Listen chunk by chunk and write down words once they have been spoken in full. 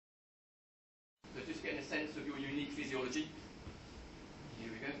sense of your unique physiology.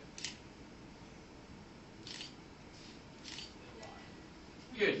 Here we go.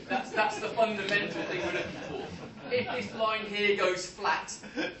 Good. That's the fundamental thing we're looking for. If this line here goes flat,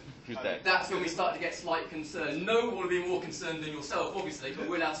 that's when we start to get slight concern. No one will be more concerned than yourself, obviously, but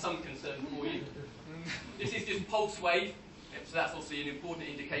we'll have some concern for you. This is just pulse wave, so that's also an important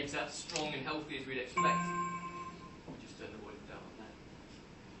indicator, strong and healthy as we'd expect. We'll just turn the volume down on that.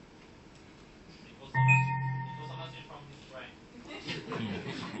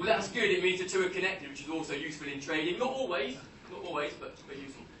 Well, that's good. It means the two are connected, which is also useful in trading. Not always, but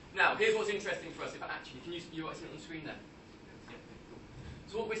useful. Now, here's what's interesting for us. If actually, can you see it on the screen there? Yeah, cool.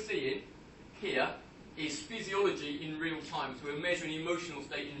 So what we're seeing here is physiology in real time. So we're measuring emotional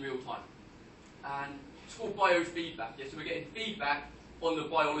state in real time. And it's called biofeedback. Yeah? So we're getting feedback on the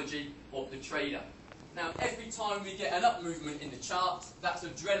biology of the trader. Now, every time we get an up movement in the chart, that's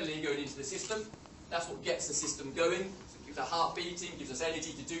adrenaline going into the system. That's what gets the system going. So it gives our heart beating, gives us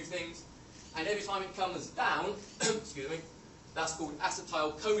energy to do things. And every time it comes down, excuse me, that's called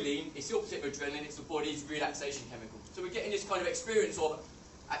acetylcholine. It's the opposite of adrenaline. It's the body's relaxation chemical. So we're getting this kind of experience of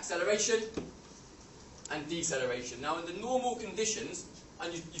acceleration and deceleration. Now, in the normal conditions,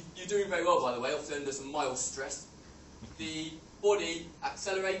 and you're doing very well, by the way, often under some mild stress, the body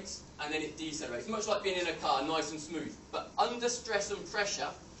accelerates and then it decelerates, much like being in a car, nice and smooth. But under stress and pressure,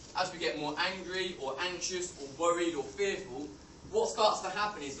 as we get more angry or anxious or worried or fearful, what starts to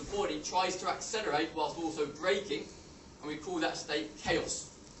happen is the body tries to accelerate whilst also braking, and we call that state chaos.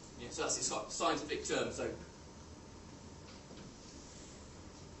 Yeah, so that's the scientific term. So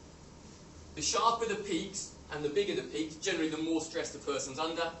the sharper the peaks and the bigger the peaks, generally the more stress the person's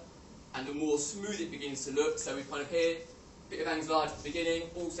under, and the more smooth it begins to look. So we kind of hear a bit of anxiety at the beginning,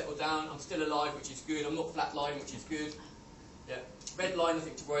 all settled down, I'm still alive, which is good, I'm not flatline, which is good. Yeah. Red line,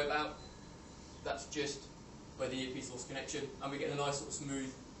 nothing to worry about. That's just where the earpiece lost connection, and we get a nice sort of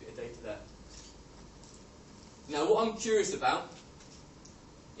smooth bit of data there. Now, what I'm curious about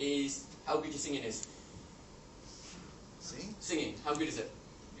is how good your singing is. Singing, how good is it?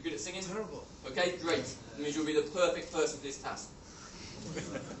 You good at singing? Terrible. Okay, great. It means you'll be the perfect person for this task.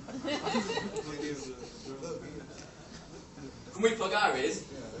 Can we plug our ears?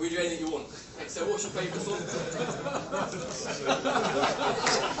 We do anything you want. Okay, so what's your favourite song?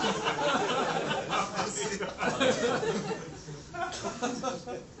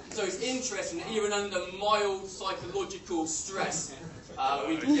 So it's interesting that even under mild psychological stress,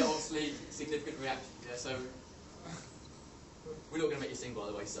 we can get obviously significant reaction. Yeah, so we're not going to make you sing, by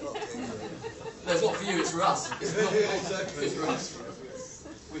the way. So no, it's not for you; it's for us. It's for us.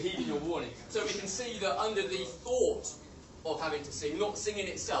 We're heeding your warning. So we can see that under the thought of having to sing, not singing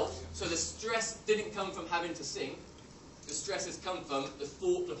itself. So the stress didn't come from having to sing. The stress has come from the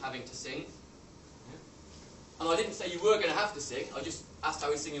thought of having to sing. And I didn't say you were going to have to sing, I just asked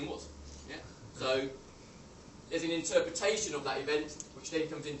how his singing was. Yeah? So there's an interpretation of that event, which then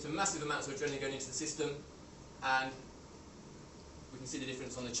comes into massive amounts of adrenaline going into the system, and we can see the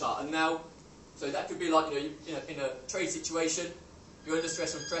difference on the chart. And now, so that could be like, in a trade situation, you're under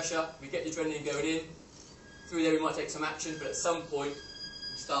stress and pressure, we get the adrenaline going in, through there we might take some action, but at some point,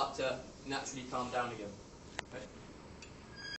 we start to naturally calm down again.